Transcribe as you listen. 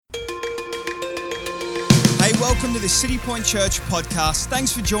welcome to the City Point Church podcast.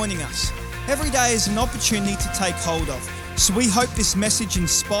 Thanks for joining us. Every day is an opportunity to take hold of. So we hope this message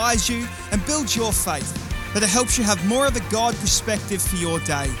inspires you and builds your faith, that it helps you have more of a God perspective for your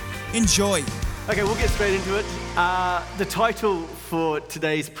day. Enjoy. Okay, we'll get straight into it. The title for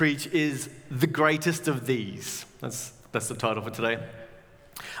today's preach is The Greatest of These. That's the title for today.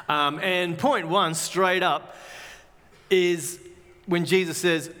 And point one, straight up, is when Jesus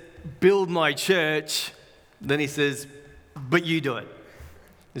says, build my church, then he says, but you do it.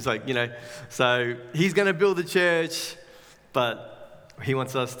 It's like, so he's going to build the church, but he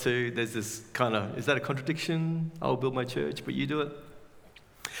wants us to. There's this kind of, is that a contradiction? I'll build my church, but you do it.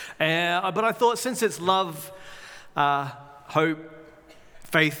 But I thought since it's love, hope,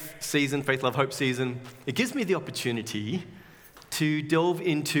 faith season, faith, love, hope season, it gives me the opportunity to delve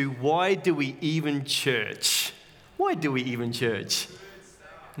into why do we even church? Why do we even church?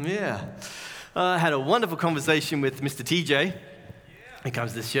 Yeah. I had a wonderful conversation with Mr. TJ. He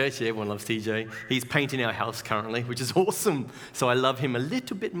comes to this church. Yeah, everyone loves TJ. He's painting our house currently, which is awesome. So I love him a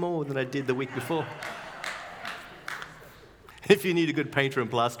little bit more than I did the week before. If you need a good painter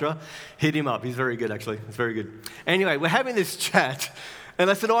and plasterer, hit him up. He's very good, actually. He's very good. Anyway, we're having this chat, and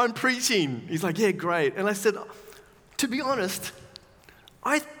I said, I'm preaching. He's like, yeah, great. And I said, to be honest,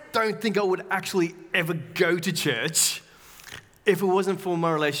 I don't think I would actually ever go to church if it wasn't for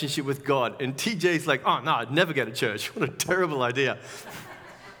my relationship with God. And TJ's like, oh, no, I'd never go to church. What a terrible idea.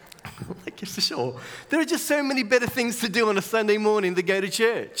 I'm like, yes, for sure. There are just so many better things to do on a Sunday morning than go to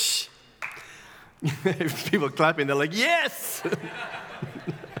church. If people are clapping, they're like, yes!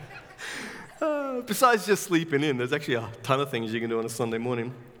 Besides just sleeping in, there's actually a ton of things you can do on a Sunday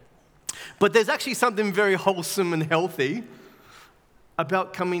morning. But there's actually something very wholesome and healthy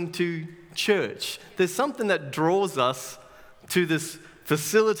about coming to church. There's something that draws us to this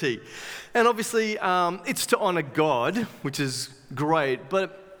facility. And obviously, it's to honor God, which is great,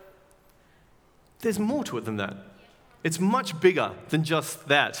 but there's more to it than that. It's much bigger than just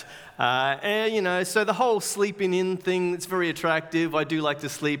that. So the whole sleeping in thing, it's very attractive. I do like to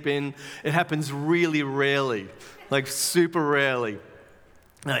sleep in. It happens really rarely, like super rarely.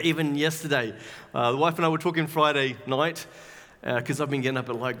 Even yesterday, the wife and I were talking Friday night, because I've been getting up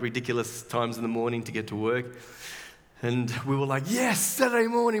at like ridiculous times in the morning to get to work. And we were like, yes, Saturday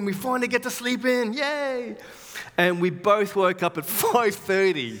morning, we finally get to sleep in, yay! And we both woke up at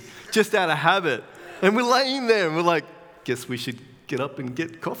 5:30, just out of habit. And we're laying there, and we're like, guess we should get up and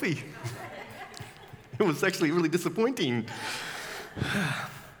get coffee. It was actually really disappointing.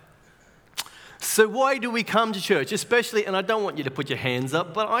 So why do we come to church? Especially, and I don't want you to put your hands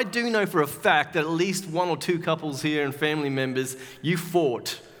up, but I do know for a fact that at least one or two couples here and family members, you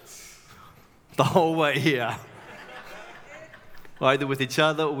fought the whole way here. Either with each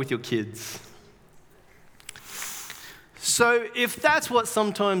other or with your kids. So if that's what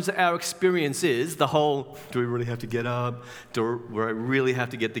sometimes our experience is, the whole, do we really have to get up? Do I really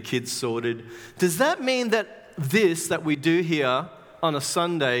have to get the kids sorted? Does that mean that this that we do here on a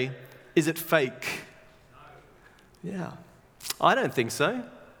Sunday, is it fake? Yeah, I don't think so.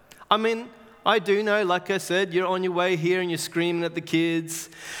 I mean, I do know, like I said, you're on your way here and you're screaming at the kids,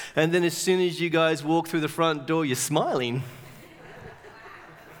 and then as soon as you guys walk through the front door, you're smiling.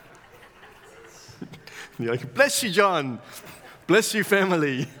 You're like, bless you, John. Bless you,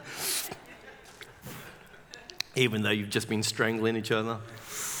 family. Even though you've just been strangling each other.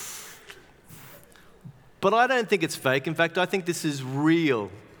 But I don't think it's fake. In fact, I think this is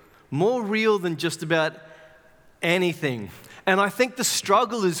real. More real than just about anything. And I think the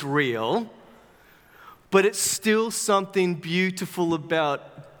struggle is real, but it's still something beautiful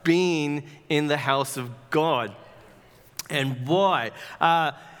about being in the house of God. And why?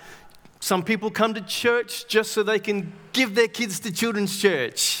 Some people come to church just so they can give their kids to children's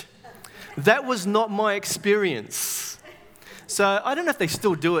church. That was not my experience. So I don't know if they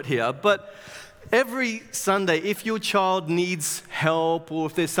still do it here, but every Sunday, if your child needs help or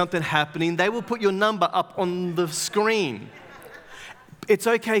if there's something happening, they will put your number up on the screen. It's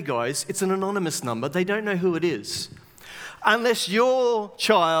okay, guys. It's an anonymous number. They don't know who it is. Unless your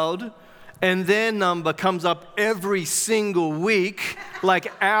child and their number comes up every single week,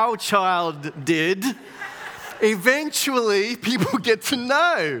 like our child did, eventually people get to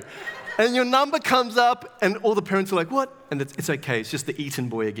know. And your number comes up, and all the parents are like, what? And it's okay, it's just the Eaton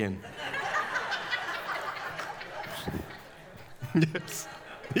boy again. Yes.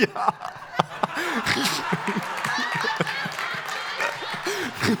 Yeah.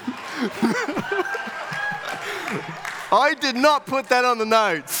 I did not put that on the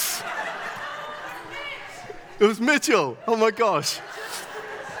notes. It was Mitchell. Oh my gosh.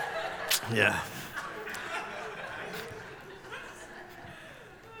 Yeah.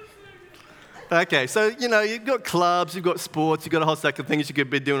 Okay, so, you've got clubs, you've got sports, you've got a whole stack of things you could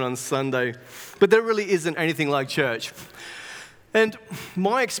be doing on Sunday, but there really isn't anything like church. And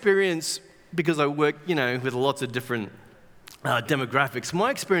my experience, because I work, with lots of different demographics,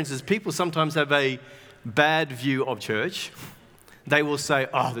 my experience is people sometimes have a bad view of church. They will say,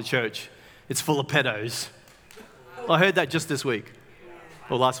 oh, the church, it's full of pedos. I heard that just this week,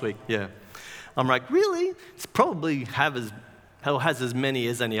 or last week, yeah. I'm like, really? It's probably has as many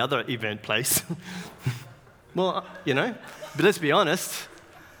as any other event place. Well, but let's be honest.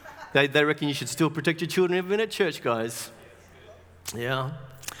 They reckon you should still protect your children even at church, guys. Yeah.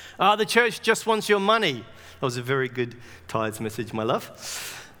 The church just wants your money. That was a very good tithes message, my love.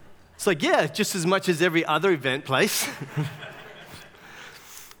 It's like, yeah, just as much as every other event place.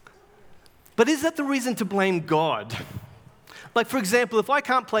 But is that the reason to blame God? Like, for example, if I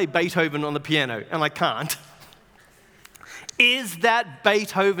can't play Beethoven on the piano, and I can't, is that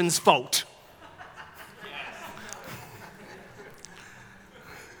Beethoven's fault?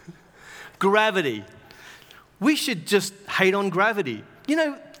 Gravity. We should just hate on gravity.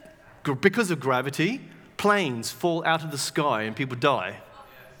 Because of gravity, planes fall out of the sky and people die.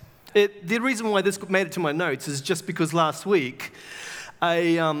 The reason why this made it to my notes is just because last week,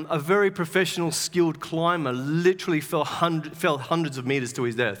 a very professional, skilled climber literally fell hundreds of meters to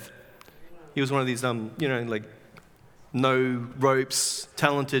his death. He was one of these, no ropes,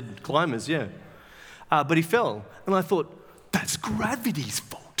 talented climbers, yeah. But he fell, and I thought, that's gravity's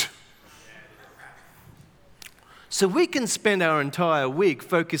fault. So we can spend our entire week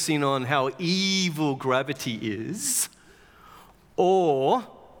focusing on how evil gravity is, or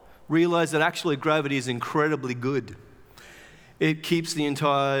realize that actually gravity is incredibly good. It keeps the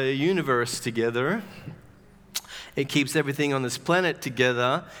entire universe together. It keeps everything on this planet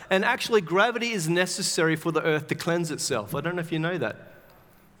together. And actually, gravity is necessary for the earth to cleanse itself. I don't know if you know that.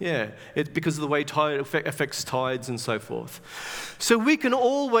 Yeah, it's because of the way tide affects tides and so forth. So we can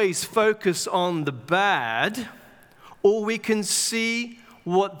always focus on the bad, or we can see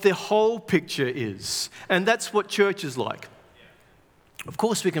what the whole picture is. And that's what church is like. Of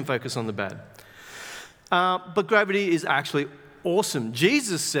course, we can focus on the bad. But gravity is actually awesome.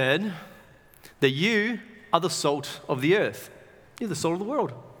 Jesus said that you are the salt of the earth. You're the salt of the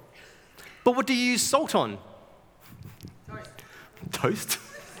world. But what do you use salt on? Toast?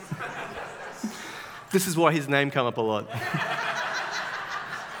 This is why his name came up a lot.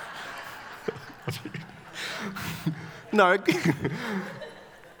 No,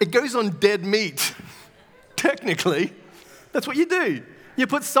 it goes on dead meat. Technically, that's what you do. You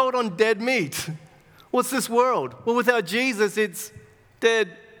put salt on dead meat. What's this world? Well, without Jesus, it's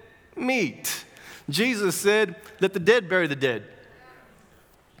dead meat. Jesus said, let the dead bury the dead.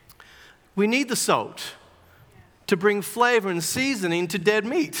 We need the salt to bring flavor and seasoning to dead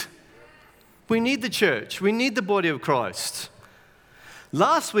meat. We need the church. We need the body of Christ.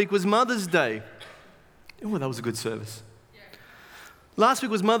 Last week was Mother's Day. Oh, that was a good service. Last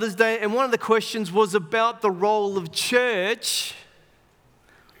week was Mother's Day, and one of the questions was about the role of church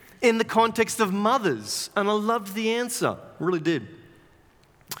in the context of mothers. And I loved the answer, really did.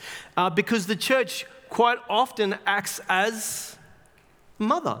 Because the church quite often acts as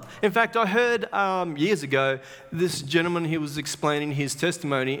mother. In fact, I heard years ago, this gentleman, he was explaining his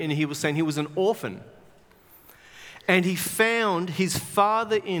testimony, and he was saying he was an orphan. And he found his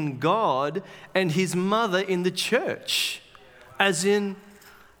father in God and his mother in the church, as in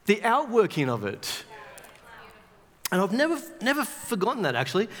the outworking of it. And I've never forgotten that,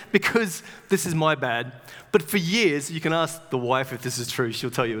 actually, because this is my bad. But for years, you can ask the wife if this is true.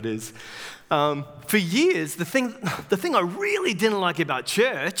 She'll tell you it is. For years, the thing I really didn't like about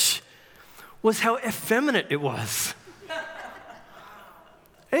church was how effeminate it was.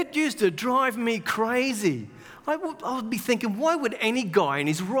 It used to drive me crazy. I would be thinking, why would any guy in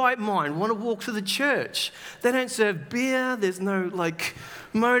his right mind want to walk to the church? They don't serve beer. There's no,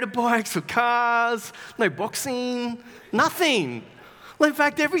 motorbikes or cars, no boxing, nothing. Well, in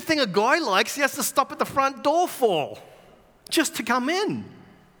fact, everything a guy likes, he has to stop at the front door for, just to come in.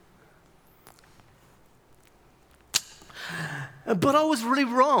 But I was really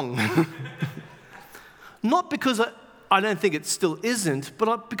wrong. Not because I don't think it still isn't,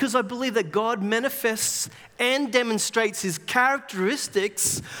 but because I believe that God manifests and demonstrates his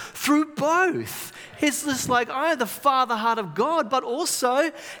characteristics through both. It's just like, I have the father heart of God, but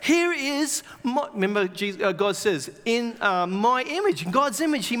also here is, remember God says, in my image, in God's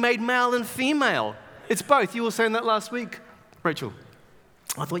image, he made male and female. It's both. You were saying that last week, Rachel.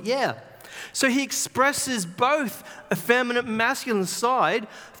 I thought, yeah. So he expresses both a feminine, masculine side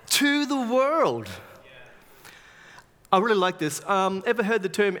to the world. I really like this. Ever heard the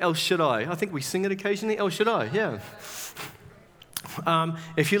term El Shaddai? I think we sing it occasionally. El Shaddai, yeah.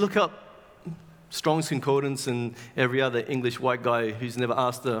 If you look up Strong's Concordance and every other English white guy who's never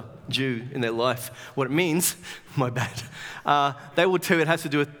asked a Jew in their life what it means, my bad, they will tell you it has to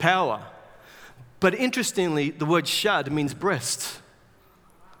do with power. But interestingly, the word shad means breast.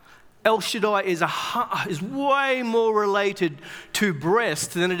 El Shaddai is way more related to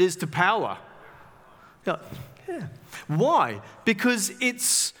breast than it is to power. Yeah. Why? Because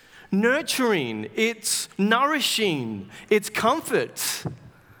it's nurturing, it's nourishing, it's comfort.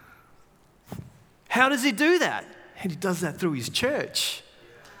 How does he do that? And he does that through his church.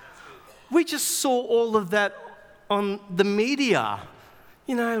 We just saw all of that on the media.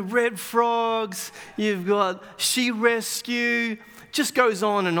 You know, red frogs, you've got she rescue, just goes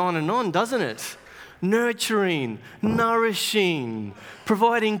on and on and on, doesn't it? Nurturing, nourishing,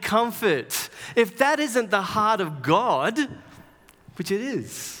 providing comfort. If that isn't the heart of God, which it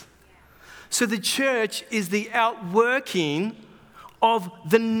is. So the church is the outworking of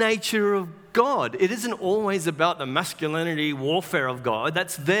the nature of God. It isn't always about the masculinity warfare of God.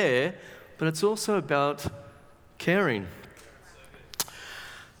 That's there, but it's also about caring.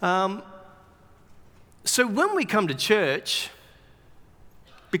 So when we come to church,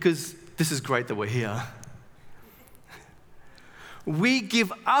 because this is great that we're here, we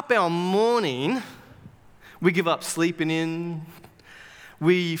give up our morning, we give up sleeping in,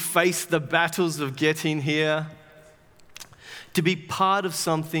 we face the battles of getting here to be part of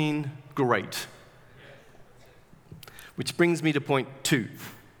something great. Which brings me to point 2.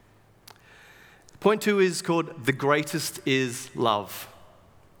 Point 2 is called the greatest is love.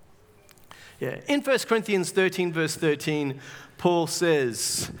 Yeah. In 1 Corinthians 13, verse 13, Paul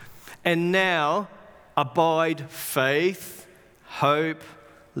says, and now abide faith, hope,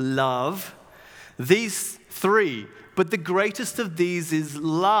 love, these 3, but the greatest of these is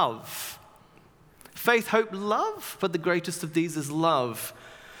love. Faith, hope, love, but the greatest of these is love.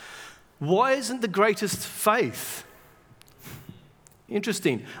 Why isn't the greatest faith?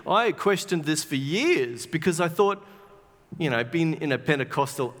 Interesting. I questioned this for years because I thought, being in a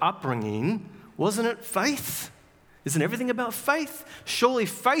Pentecostal upbringing, wasn't it faith? Isn't everything about faith? Surely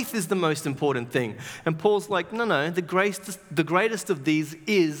faith is the most important thing. And Paul's like, no, the greatest of these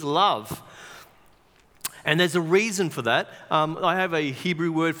is love. And there's a reason for that. I have a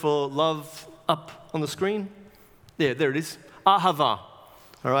Hebrew word for love up on the screen. Yeah, there it is. Ahava.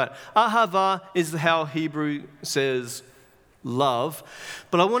 All right. Ahava is how Hebrew says love.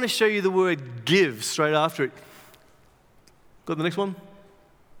 But I want to show you the word give straight after it. Got the next one?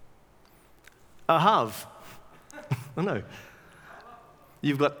 Ahav. I know.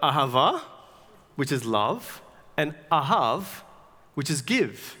 You've got ahava, which is love, and ahav, which is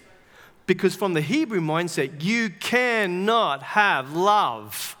give. Because from the Hebrew mindset, you cannot have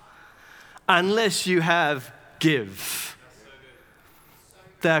love unless you have give.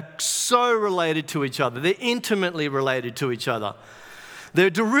 They're so related to each other. They're intimately related to each other. They're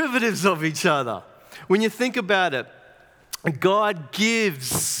derivatives of each other. When you think about it, God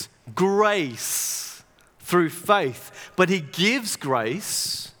gives grace through faith, but he gives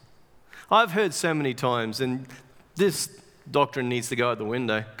grace. I've heard so many times, and this doctrine needs to go out the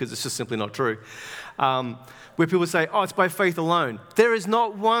window because it's just simply not true, where people say, it's by faith alone. There is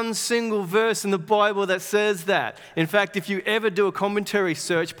not one single verse in the Bible that says that. In fact, if you ever do a commentary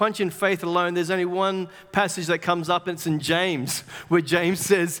search, punch in faith alone, there's only one passage that comes up, and it's in James, where James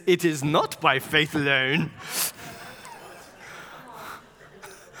says, it is not by faith alone.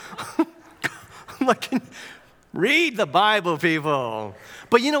 I'm like, read the Bible, people.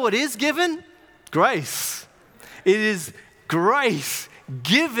 But you know what is given? Grace. It is grace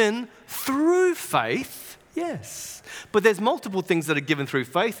given through faith, yes. But there's multiple things that are given through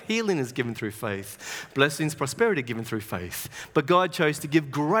faith. Healing is given through faith. Blessings, prosperity given through faith. But God chose to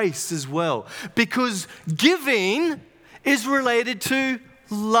give grace as well, because giving is related to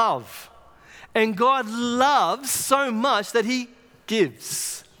love. And God loves so much that he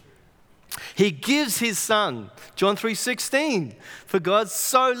gives. He gives his son. John 3:16. For God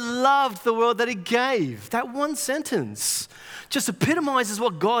so loved the world that he gave. That one sentence just epitomizes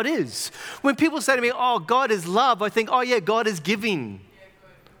what God is. When people say to me, God is love, I think, God is giving.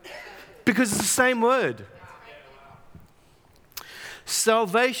 Because it's the same word.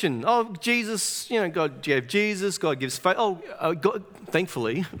 Salvation. Jesus, God gave Jesus, God gives faith. God,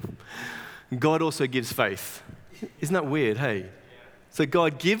 thankfully, God also gives faith. Isn't that weird, hey? So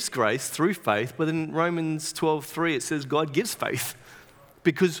God gives grace through faith, but in Romans 12:3 it says God gives faith.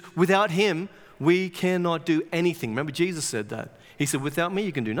 Because without him, we cannot do anything. Remember, Jesus said that. He said, without me,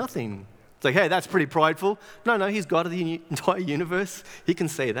 you can do nothing. It's like, hey, that's pretty prideful. No, he's God of the entire universe. He can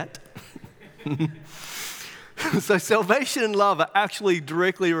say that. So salvation and love are actually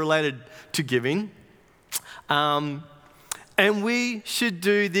directly related to giving. And we should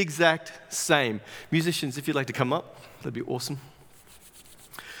do the exact same. Musicians, if you'd like to come up, that'd be awesome.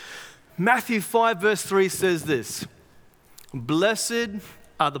 Matthew 5 verse 3 says this, "Blessed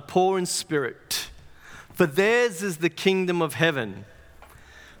are the poor in spirit, for theirs is the kingdom of heaven."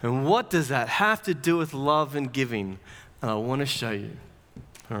 And what does that have to do with love and giving? And I want to show you,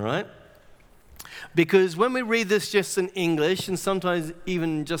 all right? Because when we read this just in English, and sometimes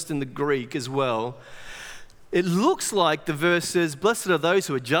even just in the Greek as well, it looks like the verse says, "Blessed are those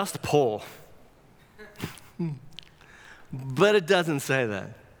who are just poor." But it doesn't say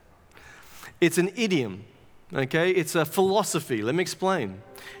that. It's an idiom, okay? It's a philosophy. Let me explain.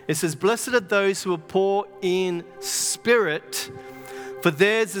 It says, "Blessed are those who are poor in spirit, for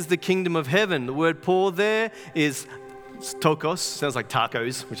theirs is the kingdom of heaven." The word poor there is tokos. Sounds like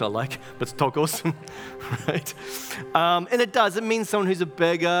tacos, which I like, but it's tokos, right? And it means someone who's a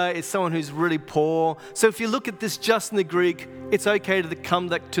beggar. It's someone who's really poor. So if you look at this just in the Greek, it's okay to come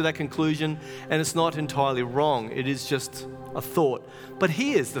to that conclusion, and it's not entirely wrong. It is just a thought. But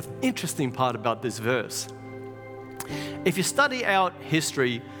here's the interesting part about this verse. If you study out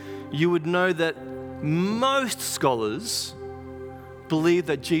history, you would know that most scholars believe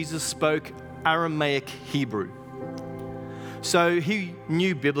that Jesus spoke Aramaic Hebrew. So he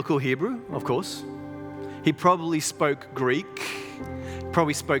knew biblical Hebrew, of course. He probably spoke Greek,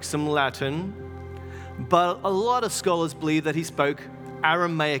 probably spoke some Latin, but a lot of scholars believe that he spoke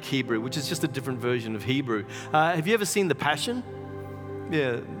Aramaic Hebrew, which is just a different version of Hebrew. Have you ever seen The Passion?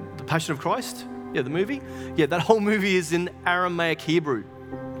 Yeah, The Passion of Christ? Yeah, the movie? Yeah, that whole movie is in Aramaic Hebrew.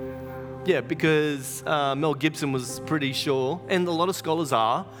 Yeah, because Mel Gibson was pretty sure, and a lot of scholars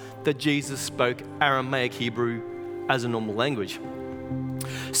are, that Jesus spoke Aramaic Hebrew as a normal language.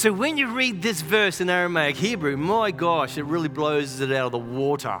 So when you read this verse in Aramaic Hebrew, my gosh, it really blows it out of the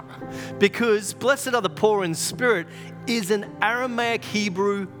water. Because blessed are the poor in spirit is an Aramaic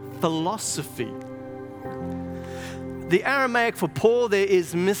Hebrew philosophy. The Aramaic for poor there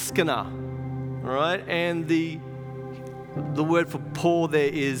is miskana, all right? And the word for poor there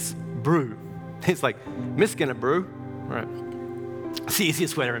is brew. It's like miskana brew, all right? It's the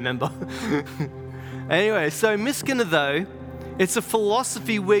easiest way to remember. Anyway, so miskana though, it's a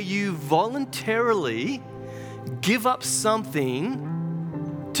philosophy where you voluntarily give up something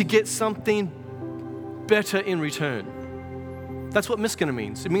to get something better in return. That's what miskana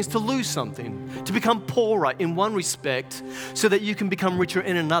means. It means to lose something, to become poorer in one respect so that you can become richer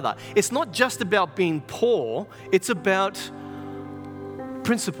in another. It's not just about being poor, it's about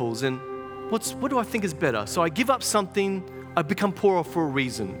principles and what do I think is better? So I give up something, I become poorer for a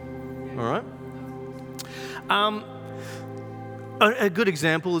reason, all right? A good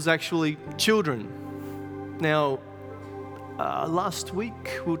example is actually children. Now, last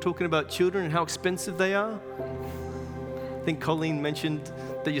week we were talking about children and how expensive they are. I think Colleen mentioned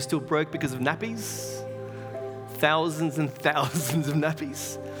that you're still broke because of nappies. Thousands and thousands of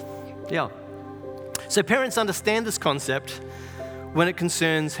nappies. Yeah. So parents understand this concept when it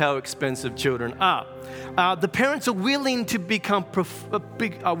concerns how expensive children are. The parents are willing to be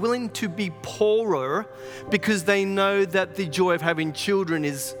poorer because they know that the joy of having children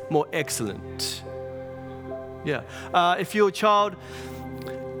is more excellent. Yeah. If your child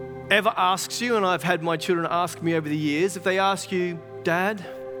ever asks you, and I've had my children ask me over the years, if they ask you, "Dad,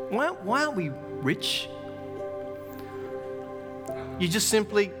 why aren't we rich?" You just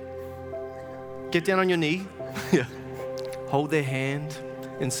simply get down on your knee, hold their hand,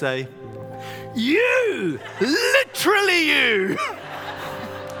 and say, "You! Literally you!"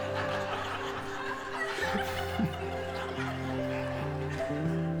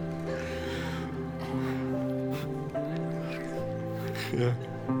 Yeah.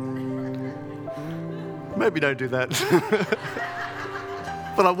 Maybe don't do that.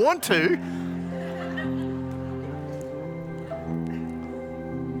 But I want to.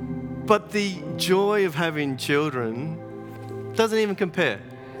 But the joy of having children doesn't even compare.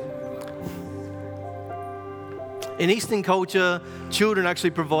 In Eastern culture, children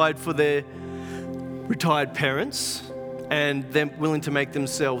actually provide for their retired parents, and they're willing to make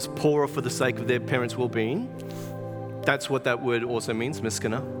themselves poorer for the sake of their parents' well-being. That's what that word also means,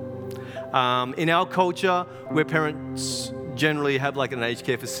 miskana. In our culture, where parents generally have like an aged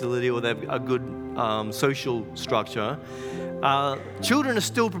care facility or they have a good social structure, children are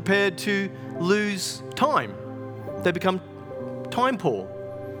still prepared to lose time. They become time poor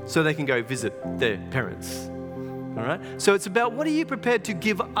so they can go visit their parents. All right? So it's about what are you prepared to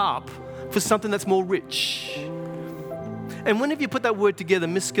give up for something that's more rich. And whenever you put that word together,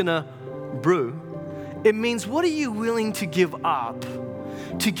 miskana brew, it means what are you willing to give up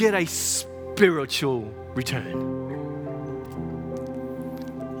to get a spiritual return?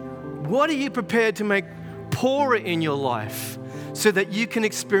 What are you prepared to make poorer in your life so that you can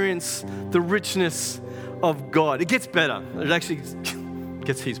experience the richness of God? It gets better. It actually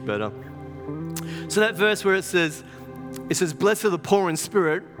gets heaps better. So that verse where it says, blessed are the poor in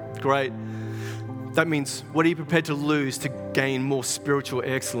spirit, great. That means, what are you prepared to lose to gain more spiritual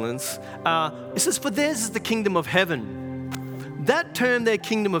excellence? It says, for theirs is the kingdom of heaven. That term there,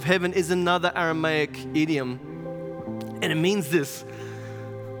 kingdom of heaven, is another Aramaic idiom. And it means this: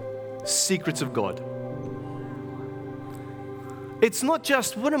 secrets of God. It's not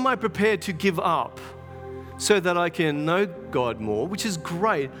just, what am I prepared to give up so that I can know God more, which is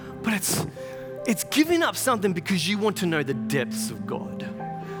great, but it's giving up something because you want to know the depths of God.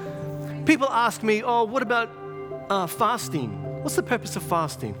 People ask me, oh, what about fasting? What's the purpose of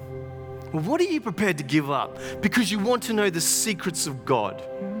fasting? Well, what are you prepared to give up? Because you want to know the secrets of God,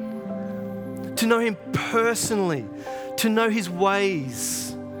 to know Him personally, to know His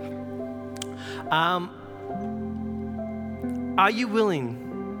ways. Are you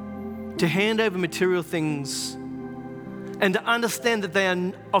willing to hand over material things and to understand that they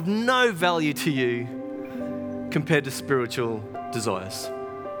are of no value to you compared to spiritual desires?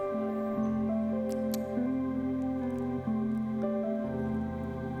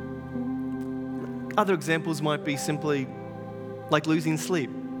 Other examples might be simply like losing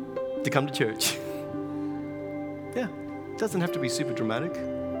sleep to come to church. Yeah, it doesn't have to be super dramatic.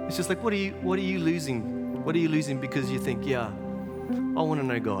 It's just like, what are you losing? What are you losing because you think, yeah, I want to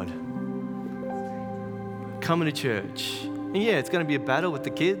know God. Coming to church. And yeah, it's going to be a battle with the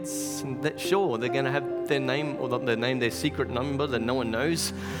kids. And sure, they're going to have their name, or not their name, their secret number that no one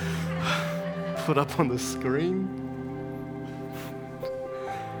knows, put up on the screen.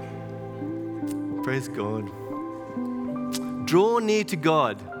 Praise God. Draw near to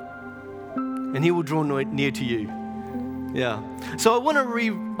God, and He will draw near to you. Yeah. So I want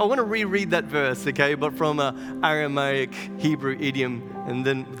to reread that verse, okay, but from an Aramaic Hebrew idiom, and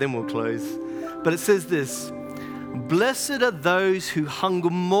then we'll close. But it says this: blessed are those who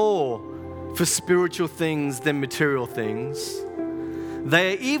hunger more for spiritual things than material things.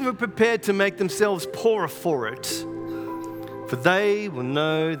 They are even prepared to make themselves poorer for it, for they will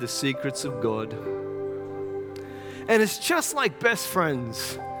know the secrets of God. And it's just like best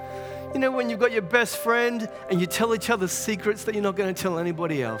friends. You know, when you've got your best friend and you tell each other secrets that you're not going to tell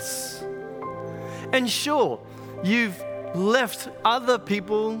anybody else. And sure, you've left other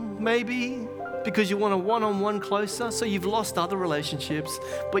people maybe because you want a one-on-one closer, so you've lost other relationships,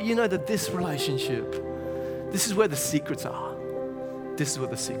 but you know that this relationship, this is where the secrets are. This is where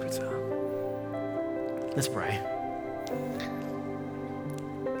the secrets are. Let's pray.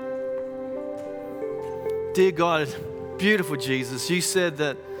 Dear God, beautiful Jesus, you said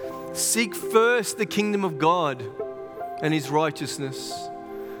that seek first the kingdom of God and His righteousness,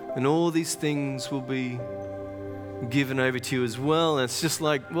 and all these things will be given over to you as well. And it's just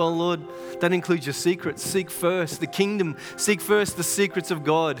like, well, Lord, that includes your secrets. Seek first the kingdom. Seek first the secrets of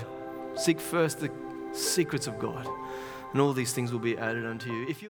God. Seek first the secrets of God. And all these things will be added unto you.